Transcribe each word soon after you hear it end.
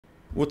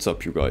What's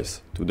up you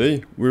guys?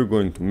 Today we're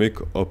going to make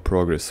a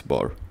progress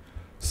bar.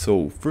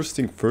 So first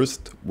thing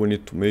first, we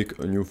need to make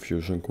a new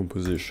Fusion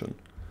composition.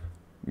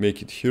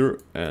 Make it here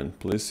and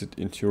place it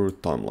into your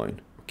timeline.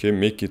 Okay,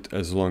 make it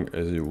as long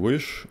as you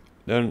wish,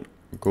 then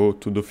go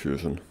to the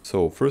Fusion.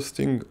 So first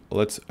thing,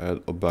 let's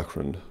add a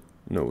background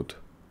node.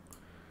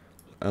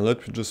 And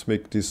let me just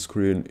make this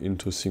screen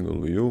into a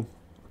single view.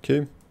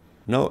 Okay,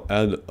 now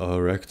add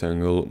a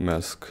rectangle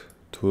mask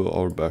to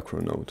our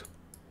background node.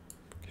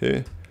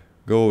 Okay.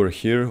 Go over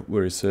here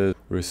where it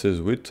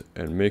says width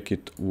and make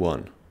it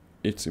 1.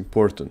 It's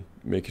important,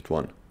 make it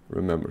 1,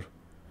 remember.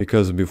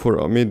 Because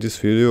before I made this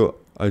video,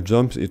 I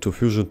jumped into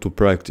Fusion to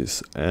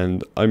practice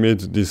and I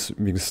made this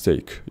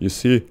mistake. You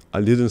see,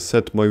 I didn't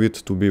set my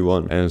width to be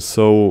 1 and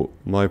so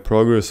my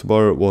progress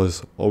bar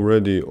was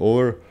already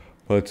over,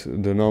 but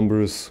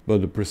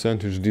the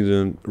percentage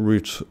didn't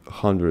reach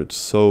 100.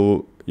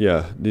 So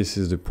yeah, this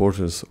is the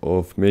importance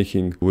of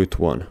making width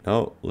 1.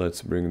 Now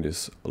let's bring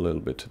this a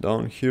little bit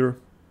down here.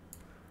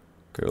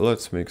 Okay,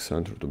 let's make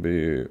center to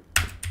be,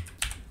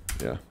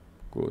 yeah,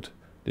 good.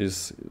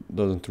 This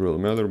doesn't really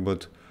matter,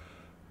 but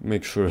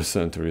make sure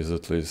center is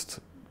at least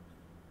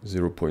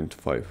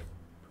 0.5.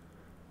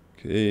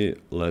 Okay,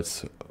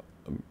 let's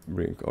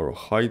bring our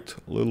height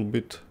a little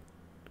bit.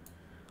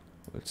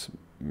 Let's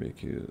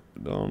make it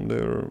down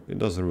there. It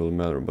doesn't really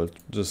matter, but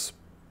just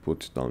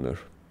put it down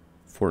there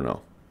for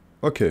now.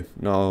 Okay,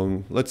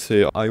 now let's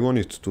say I want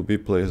it to be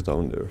placed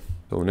down there.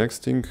 So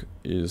next thing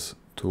is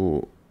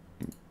to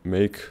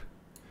make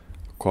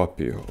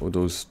copy of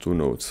those two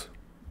nodes.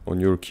 On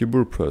your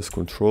keyboard press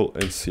Ctrl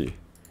and C.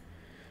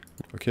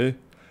 Okay,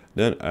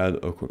 then add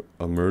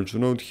a merge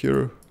node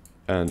here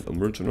and a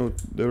merge node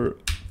there.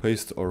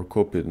 Paste our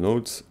copied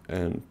nodes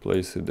and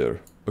place it there.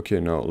 Okay,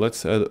 now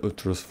let's add a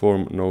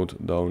transform node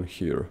down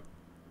here.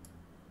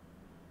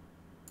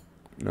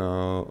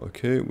 Now,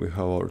 okay, we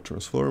have our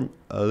transform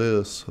a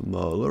little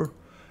smaller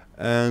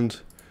and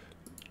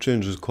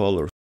change the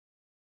color.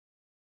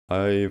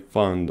 I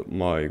found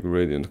my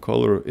gradient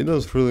color. It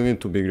doesn't really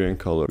need to be green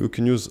color. You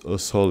can use a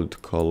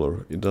solid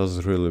color. It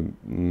doesn't really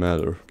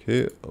matter.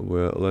 Okay,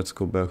 well, let's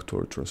go back to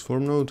our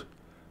transform node.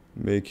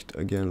 Make it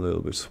again a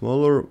little bit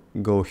smaller.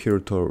 Go here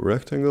to our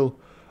rectangle.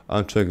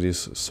 Uncheck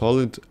this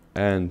solid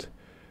and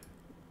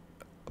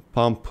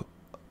pump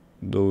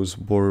those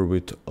border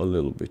width a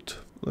little bit.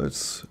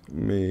 Let's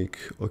make,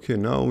 okay,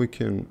 now we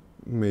can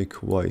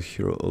make white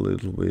here a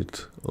little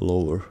bit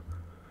lower.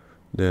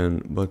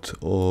 Then, but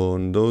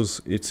on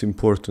those it's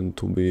important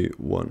to be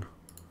 1.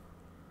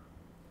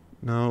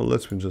 Now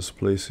let me just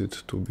place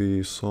it to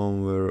be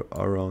somewhere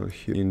around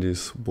here in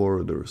these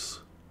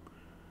borders.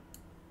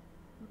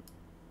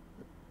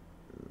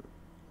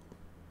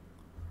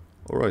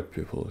 Alright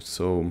people,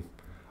 so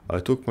I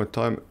took my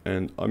time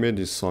and I made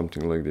this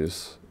something like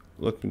this.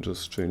 Let me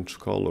just change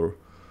color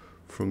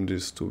from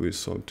this to be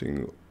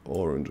something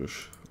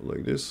orangish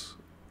like this.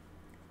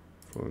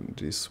 From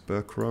this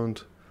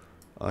background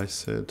I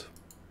said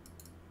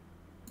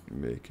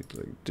make it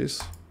like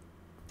this.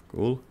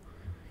 Cool.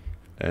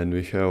 And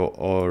we have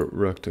our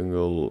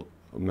rectangle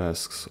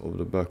masks of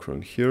the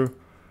background here,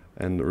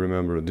 and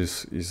remember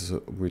this is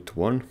width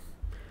 1.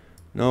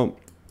 Now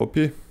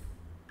copy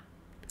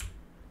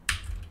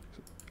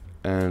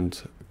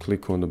and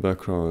click on the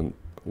background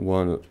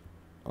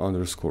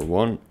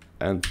 1_1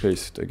 and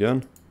paste it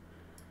again.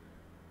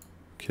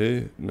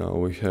 Okay, now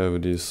we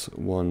have this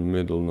one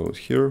middle node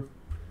here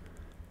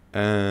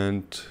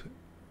and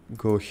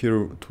go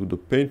here to the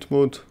paint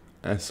mode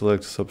and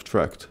select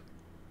subtract.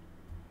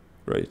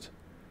 Great.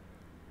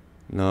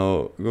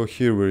 Now go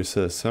here where it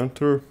says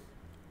center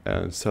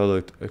and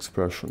select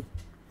expression.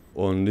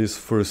 On this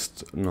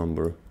first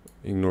number,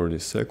 ignore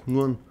the second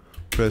one,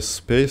 press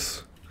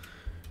space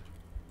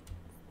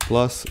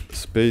plus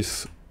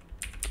space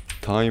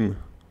time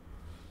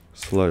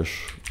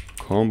 /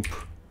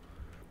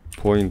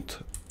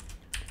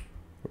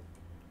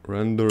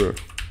 comp.RenderEnd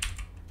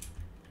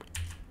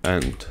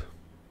and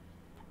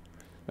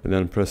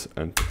then press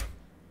enter.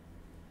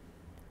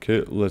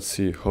 Okay, let's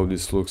see how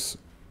this looks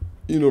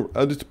in our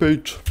edit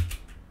page.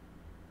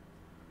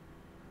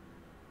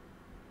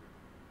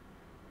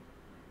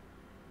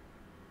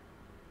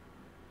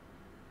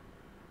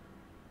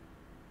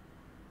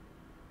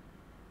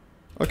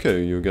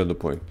 Okay, you get the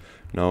point.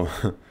 Now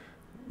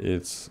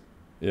it's,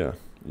 yeah,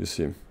 you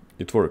see,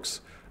 it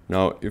works.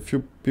 Now if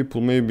you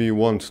people maybe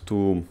want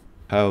to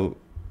have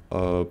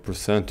a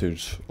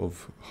percentage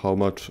of how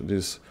much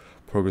this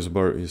progress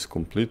bar is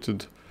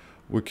completed,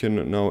 we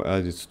can now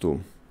add it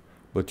too.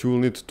 But you will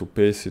need to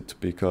paste it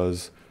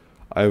because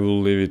I will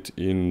leave it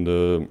in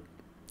the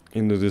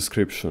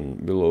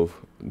description below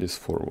this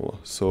formula.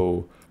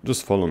 So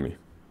just follow me.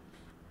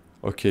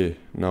 Okay,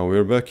 now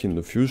we're back in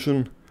the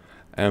Fusion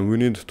and we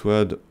need to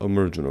add a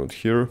merge node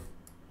here.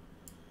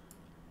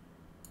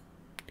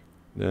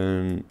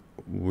 Then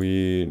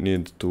we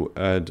need to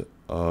add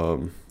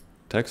a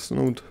text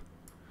node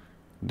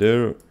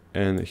there,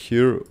 and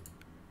here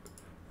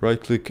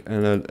right click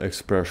and add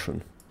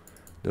expression.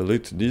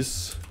 Delete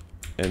this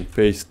and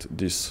paste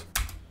this.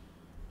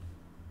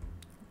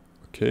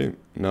 Okay,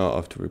 now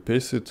after we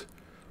paste it,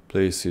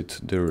 place it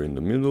there in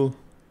the middle.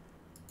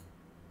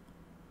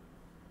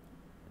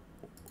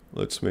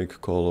 Let's make a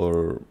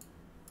color.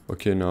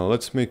 Okay, now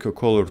let's make a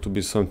color to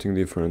be something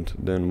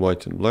different than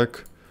white and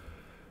black.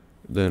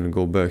 Then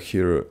go back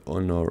here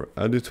on our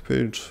edit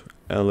page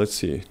and let's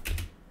see it.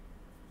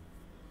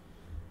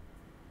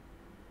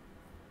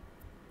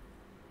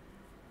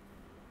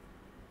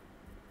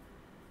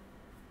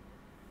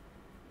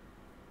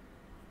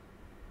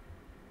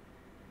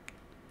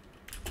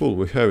 Cool,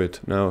 we have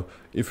it. Now,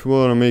 if you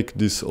want to make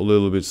this a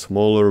little bit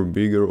smaller,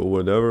 bigger or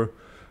whatever,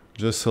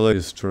 just select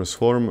this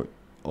transform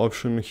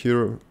option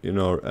here in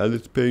our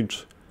edit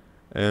page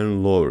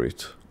and lower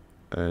it.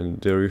 And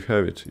there you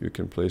have it. You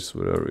can place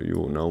wherever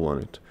you now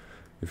want it.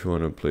 If you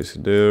want to place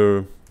it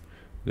there,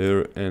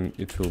 there, and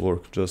it will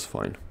work just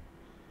fine.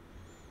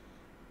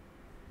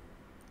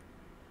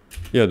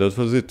 Yeah, that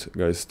was it,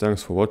 guys.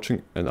 Thanks for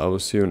watching and I will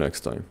see you next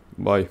time.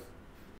 Bye.